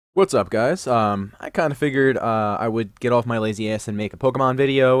What's up, guys? I kind of figured I would get off my lazy ass and make a Pokemon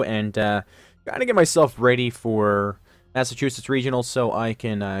video and kind of get myself ready for Massachusetts Regionals so I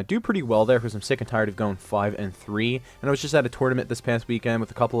can do pretty well there because I'm sick and tired of going 5-3. And I was just at a tournament this past weekend with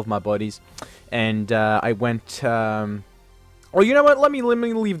a couple of my buddies, and I went. Well, you know what? Let me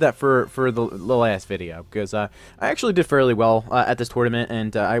leave that for the last video because I actually did fairly well at this tournament,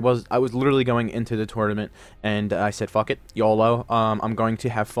 and I was literally going into the tournament, and I said, "Fuck it, YOLO. I'm going to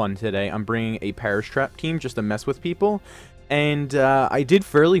have fun today. I'm bringing a Parish Trap team just to mess with people," and I did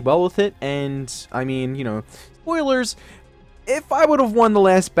fairly well with it. And I mean, you know, spoilers. If I would have won the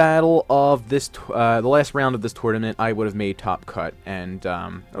last battle of this, the last round of this tournament, I would have made top cut, and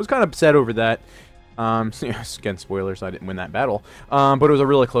I was kind of upset over that. So, yeah, again, spoilers, I didn't win that battle. But it was a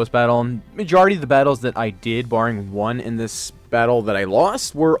really close battle, and majority of the battles that I did, barring one in this battle that I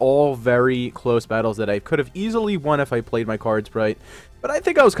lost, were all very close battles that I could have easily won if I played my cards right. But I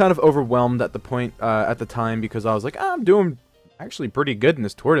think I was kind of overwhelmed at the point, at the time, because I was like, I'm doing actually pretty good in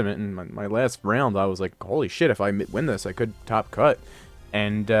this tournament, and my last round, I was like, holy shit, if I win this, I could top cut.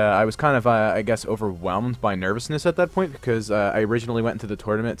 And I was kind of, I guess, overwhelmed by nervousness at that point because I originally went into the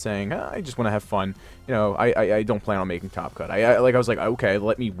tournament saying, I just want to have fun. You know, I don't plan on making top cut. I was like, okay,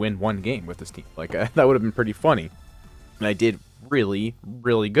 let me win one game with this team. Like, that would have been pretty funny. And I did really,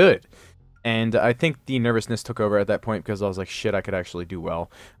 really good. And I think the nervousness took over at that point because I was like, shit, I could actually do well.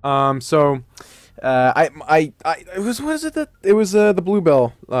 It was, what is it that, it was, the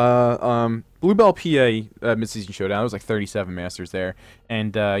Bluebell, Bluebell PA, mid-season showdown. It was like 37 Masters there.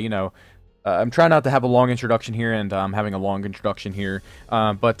 And, you know, I'm trying not to have a long introduction here, and I'm having a long introduction here.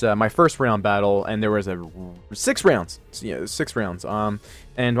 But my first round battle, and there was 6 rounds. Yeah, 6 rounds.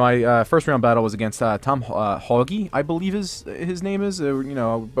 And my first round battle was against Tom Haughey, I believe his name is. You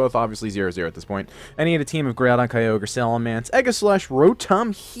know, both obviously 0-0 at this point. And he had a team of Groudon, Kyogre, Salamence, Aegislash,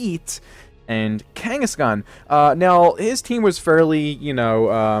 Rotom Heat, and Kangaskhan. Now, his team was fairly, you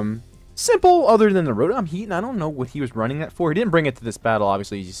know, simple, other than the Rotom Heat, and I don't know what he was running that for. He didn't bring it to this battle,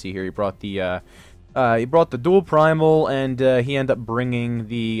 obviously, as you see here. He brought the dual primal, and he ended up bringing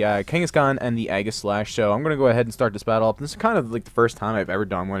the Kangaskhan and the Aegislash. So I'm gonna go ahead and start this battle up. This is kind of like the first time I've ever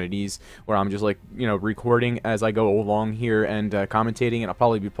done one of these where I'm just like, you know, recording as I go along here and commentating, and I'll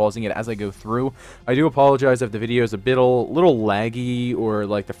probably be pausing it as I go through. I do apologize if the video is a little laggy or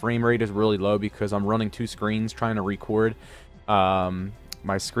like the frame rate is really low because I'm running 2 screens trying to record.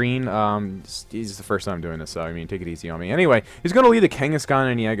 My screen, this is the first time I'm doing this, so, I mean, take it easy on me. Anyway, he's going to lead the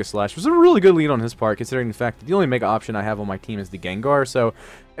Kangaskhan and the Aegislash. It was a really good lead on his part, considering the fact that the only Mega option I have on my team is the Gengar, so,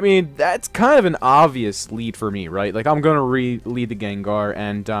 I mean, that's kind of an obvious lead for me, right? Like, I'm going to lead the Gengar,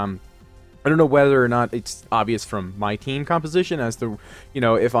 and, I don't know whether or not it's obvious from my team composition as to, you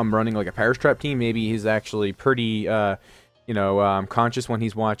know, if I'm running, like, a Parish Trap team, maybe he's actually pretty, you know, conscious when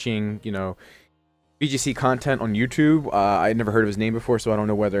he's watching, you know, VGC content on YouTube. I'd never heard of his name before, so I don't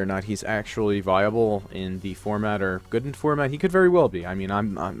know whether or not he's actually viable in the format or good in format. He could very well be. I mean,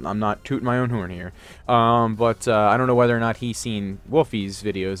 I'm not tooting my own horn here, but I don't know whether or not he's seen Wolfie's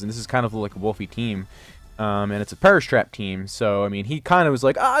videos, and this is kind of like a Wolfie team, and it's a Parish Trap team. So I mean, he kind of was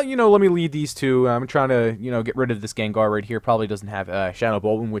like, you know, let me lead these two. I'm trying to, you know, get rid of this Gengar right here. Probably doesn't have Shadow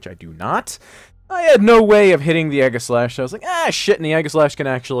Boltman, which I do not. I had no way of hitting the Aegislash, so I was like, shit, and the Aegislash can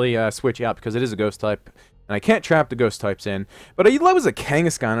actually switch out because it is a ghost type, and I can't trap the ghost types in. But I was a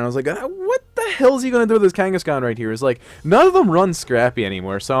Kangaskhan, and I was like, what the hell is he going to do with this Kangaskhan right here? It's like, none of them run Scrappy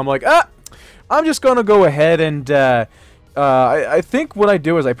anymore, so I'm like, I'm just going to go ahead and, I think what I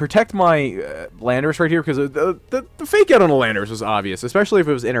do is I protect my Landorus right here because the fake out on the Landorus was obvious, especially if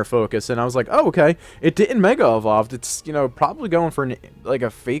it was inner focus. And I was like, oh, okay, it didn't Mega Evolved. It's, you know, probably going for like a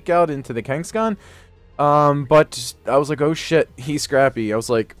fake out into the Kangaskhan. But I was like, oh shit, he's Scrappy. I was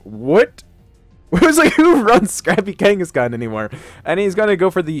like, what? It was like, who runs Scrappy Kangaskhan anymore? And he's gonna go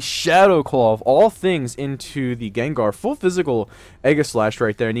for the Shadow Claw of all things into the Gengar. Full physical Aegislash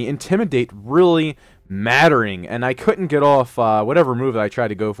right there. And the Intimidate really mattering. And I couldn't get off whatever move that I tried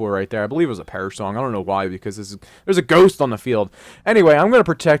to go for right there. I believe it was a Perish Song. I don't know why, because there's a ghost on the field. Anyway, I'm going to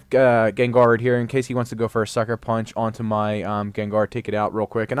protect Gengar right here in case he wants to go for a Sucker Punch onto my Gengar. Take it out real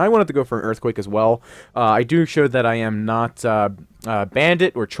quick. And I wanted to go for an Earthquake as well. I do show that I am not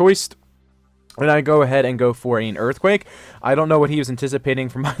Bandit or Choiced. And I go ahead and go for an Earthquake. I don't know what he was anticipating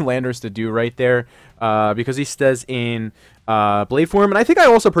for my Landers to do right there, because he stays in Blade Form. And I think I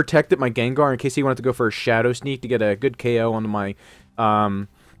also protected my Gengar in case he wanted to go for a Shadow Sneak to get a good KO onto my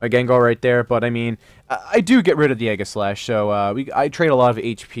Gengar right there. But I mean, I do get rid of the Aegislash, so I trade a lot of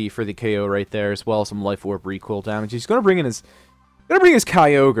HP for the KO right there, as well as some Life Orb recoil damage. He's going to bring in his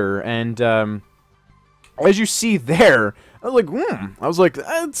Kyogre, and as you see there, I was like, I was like,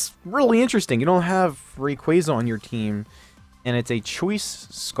 that's really interesting. You don't have Rayquaza on your team, and it's a Choice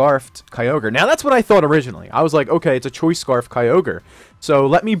Scarfed Kyogre. Now, that's what I thought originally. I was like, okay, it's a Choice Scarf Kyogre. So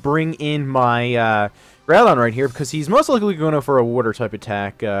let me bring in my Groudon right here, because he's most likely going to go for a Water-type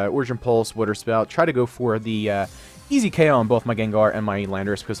attack. Origin Pulse, Water Spout. Try to go for the easy KO on both my Gengar and my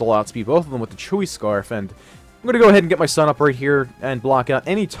Landorus, because I'll outspeed both of them with the Choice Scarf. And I'm going to go ahead and get my Sun up right here and block out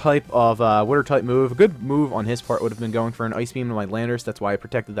any type of Water-type move. A good move on his part would have been going for an Ice Beam to my Landorus. That's why I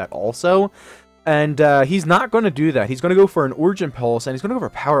protected that also. And he's not going to do that. He's going to go for an Origin Pulse, and he's going to go for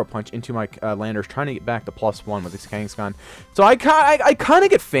a Power Punch into my Landorus, trying to get back to +1 with his Kangaskhan. So I kind of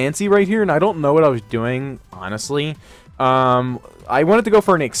get fancy right here, and I don't know what I was doing, honestly. I wanted to go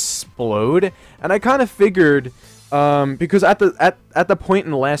for an Explode, and I kind of figured, because at the point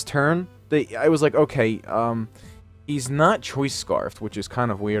in the last turn, I was like, okay, he's not Choice Scarfed, which is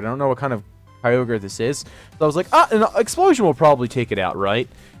kind of weird. I don't know what kind of Kyogre this is. So I was like, an Explosion will probably take it out, right?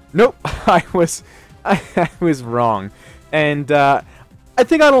 Nope, I was wrong, and I don't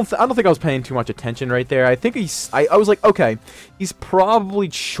think I was paying too much attention right there. I think I was like, okay, he's probably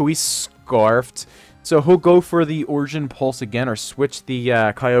Choice Scarfed, so he'll go for the Origin Pulse again, or switch the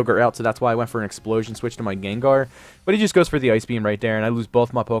Kyogre out. So that's why I went for an Explosion, switch to my Gengar. But he just goes for the Ice Beam right there, and I lose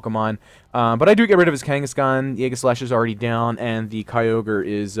both my Pokemon. But I do get rid of his Kangaskhan. The Aegislash is already down, and the Kyogre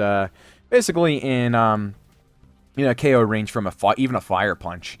is basically in KO range from even a Fire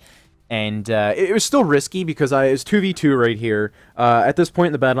Punch. And it was still risky because it was 2v2 right here. At this point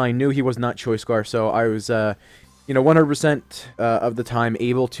in the battle, I knew he was not Choice Scarf, so I was 100% of the time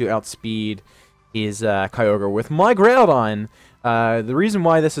able to outspeed his Kyogre with my Groudon. The reason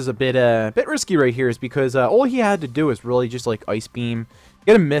why this is a bit risky right here is because all he had to do is really just like Ice Beam. I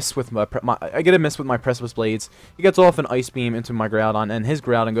get a miss with my Precipice Blades. He gets off an Ice Beam into my Groudon, and his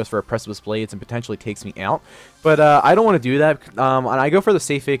Groudon goes for a Precipice Blades and potentially takes me out. But I don't want to do that, and I go for the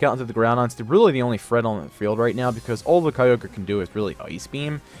safe Fake Out into the Groudon. It's really the only threat on the field right now, because all the Kyogre can do is really Ice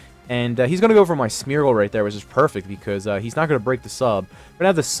Beam. And he's going to go for my Smeargle right there, which is perfect, because he's not going to break the sub. I'm going to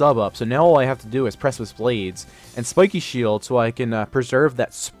have the sub up, so now all I have to do is Precipice Blades and Spiky Shield, so I can preserve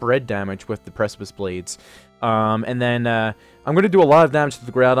that spread damage with the Precipice Blades. And then I'm going to do a lot of damage to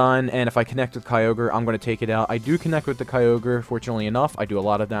the Groudon, and if I connect with Kyogre, I'm going to take it out. I do connect with the Kyogre, fortunately enough. I do a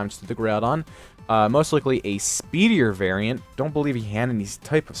lot of damage to the Groudon. Most likely a speedier variant. Don't believe he had any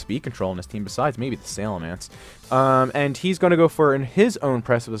type of speed control in his team, besides maybe the Salamence. And he's going to go for his own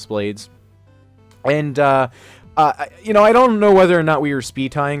Precipice Blades. And, I don't know whether or not we were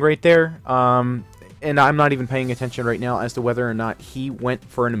speed tying right there. And I'm not even paying attention right now as to whether or not he went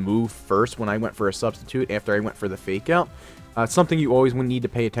for a move first when I went for a substitute after I went for the Fake Out. It's something you always would need to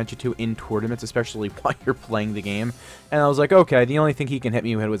pay attention to in tournaments, especially while you're playing the game. And I was like, okay, the only thing he can hit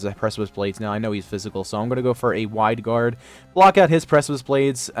me with was the Precipice Blades. Now, I know he's physical, so I'm going to go for a Wide Guard, block out his Precipice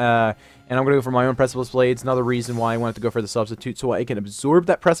Blades, and I'm going to go for my own Precipice Blades. Another reason why I wanted to go for the substitute, so I can absorb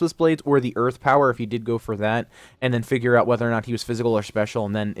that Precipice Blades or the Earth Power if he did go for that, and then figure out whether or not he was physical or special.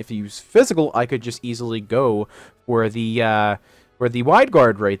 And then if he was physical, I could just easily go for the Wide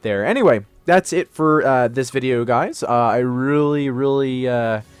Guard right there. Anyway, that's it for this video, guys. I really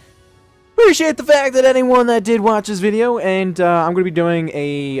appreciate the fact that anyone that did watch this video, and I'm going to be doing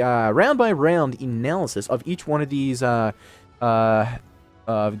a round-by-round analysis of each one of these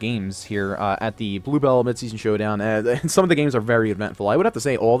games here at the Bluebell Midseason Showdown. And some of the games are very eventful. I would have to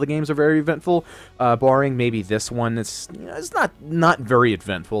say all the games are very eventful, barring maybe this one. It's not very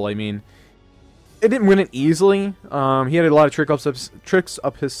eventful. I mean, it didn't win it easily. He had a lot of tricks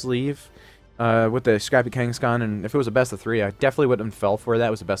up his sleeve with the Scrappy Kangaskhan, and if it was a best of 3, I definitely wouldn't have fell for that. It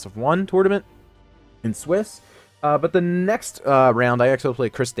was a best of 1 tournament in Swiss. But the next round, I actually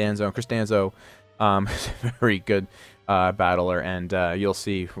played Chris Danzo. And Chris Danzo is a very good battler, and you'll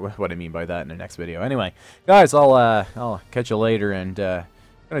see what I mean by that in the next video. Anyway, guys, I'll catch you later, and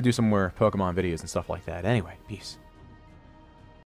gonna do some more Pokemon videos and stuff like that. Anyway, peace.